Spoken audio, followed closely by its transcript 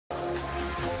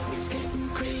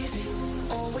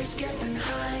always getting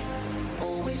high,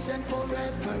 always and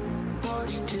forever,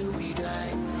 party till we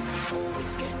die.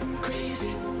 Always getting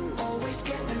crazy, always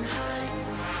getting high,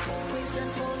 always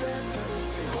and forever,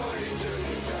 party till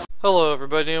we die. Hello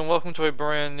everybody and welcome to a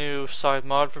brand new side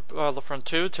mod for Battlefront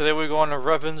 2. Today we go on to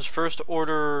Revan's First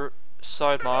Order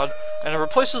side mod, and it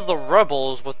replaces the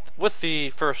Rebels with the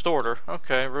First Order.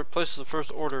 Okay, replaces the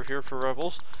First Order here for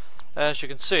Rebels. As you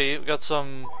can see, we got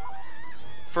some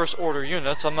First Order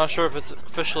units. I'm not sure if it's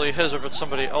officially his or if it's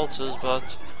somebody else's, but...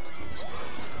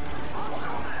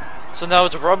 So now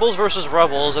it's Rebels versus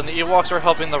Rebels, and the Ewoks are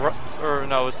helping the...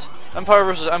 no, it's Empire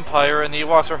versus Empire, and the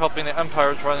Ewoks are helping the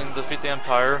Empire try and defeat the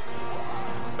Empire.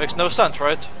 Makes no sense,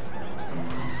 right?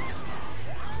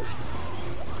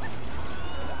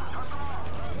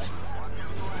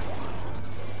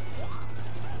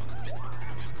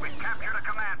 We captured a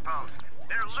command post.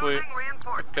 They're Sweet. losing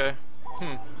reinforcements. Okay.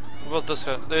 What about this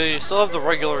guy? They still have the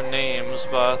regular names,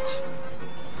 but...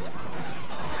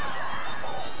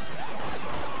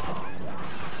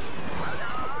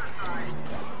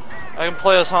 I can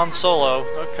play as Han Solo.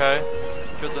 Okay.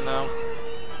 Good to know.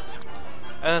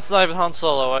 And it's not even Han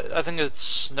Solo. I think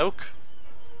it's Snoke?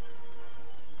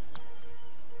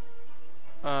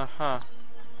 Uh-huh.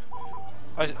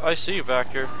 I see you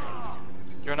back here.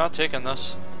 You're not taking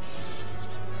this.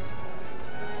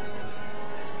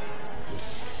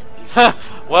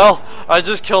 Well, I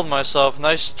just killed myself.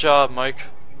 Nice job, Mike.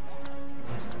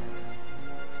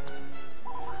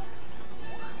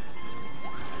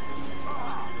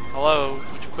 Hello,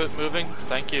 would you quit moving?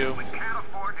 Thank you. We can't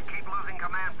afford to keep losing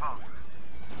command posts.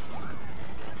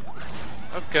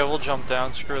 Okay, we'll jump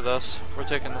down. Screw this. We're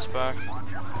taking this back.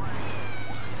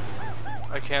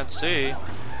 I can't see.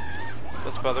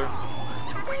 That's better.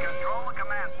 We control the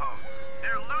command post.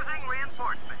 They're losing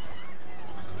reinforcements.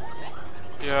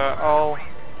 Yeah, I'll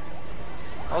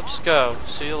just go.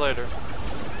 See you later.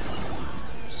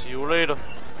 See you later.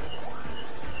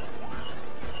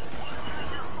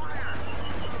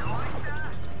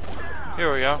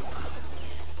 Here we go.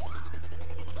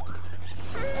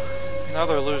 Now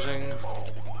they're losing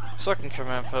second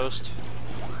command post.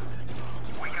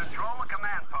 We control the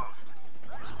command post.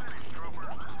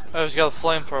 Oh, he's got a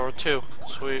flamethrower too.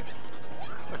 Sweet.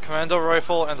 A commando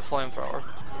rifle and a flamethrower.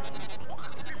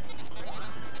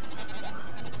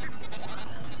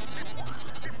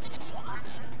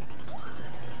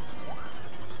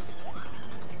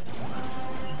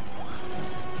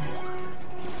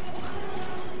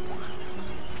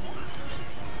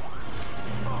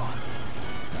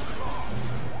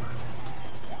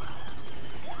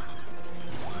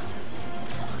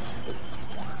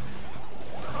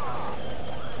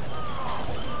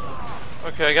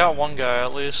 Okay, I got one guy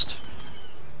at least.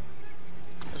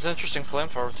 It's an interesting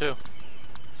flamethrower too.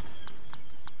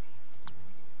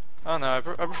 Oh no, I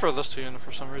prefer this to unit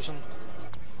for some reason.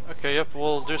 Okay, yep,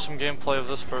 we'll do some gameplay of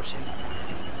this person.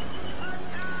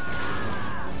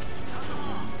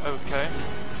 Okay.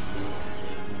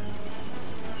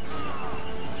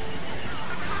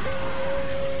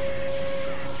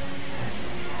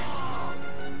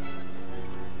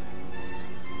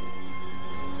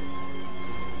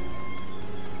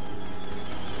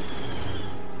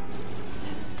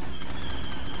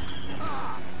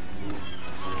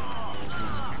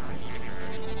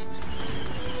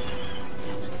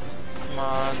 Come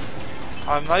on.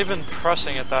 I'm not even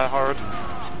pressing it that hard.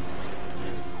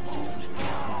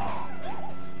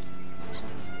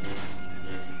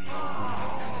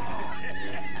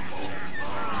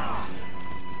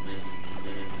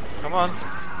 Come on.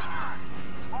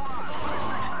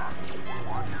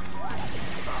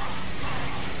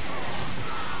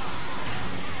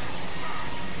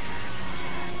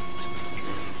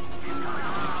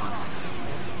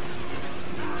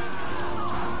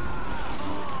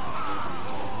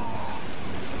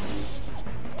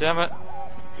 Damn it.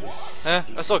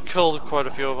 I still killed quite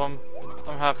a few of them.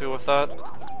 I'm happy with that.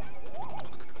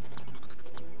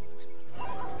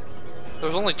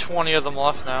 There's only 20 of them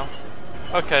left now.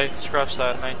 Okay, scratch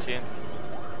that, 19. This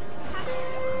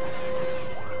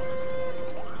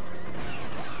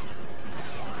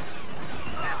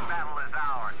battle is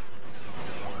ours.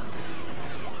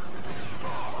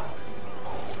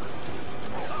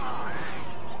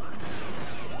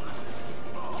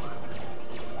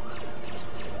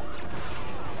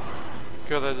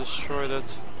 Good, I destroyed it.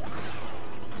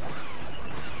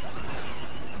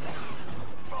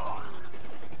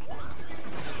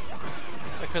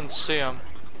 I couldn't see him.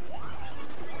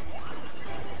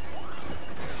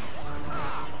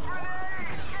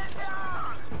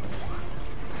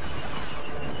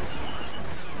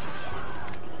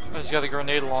 Oh, he's got a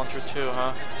grenade launcher too,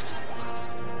 huh?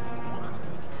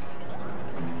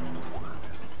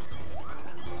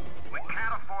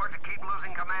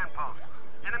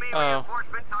 Oh,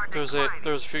 reinforcements are there's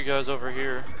declining. a few guys over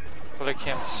here, but I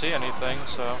can't see anything,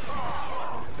 so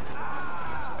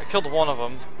I killed one of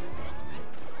them.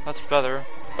 That's better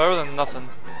than nothing.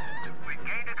 We've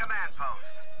gained a command post.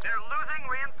 They're losing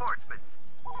reinforcements.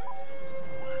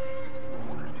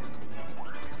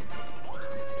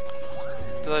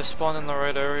 Did I spawn in the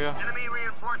right area? Enemy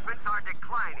reinforcements are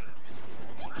declining.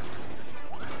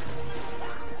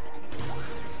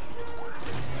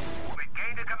 We've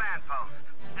gained a command post.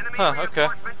 Enemy Huh, okay.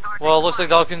 reinforcements are Well, it looks like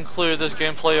that'll declining. conclude this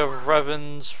gameplay of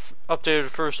Revan's updated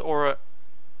First Order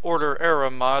Era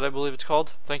mod, I believe it's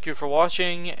called. Thank you for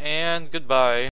watching, and goodbye.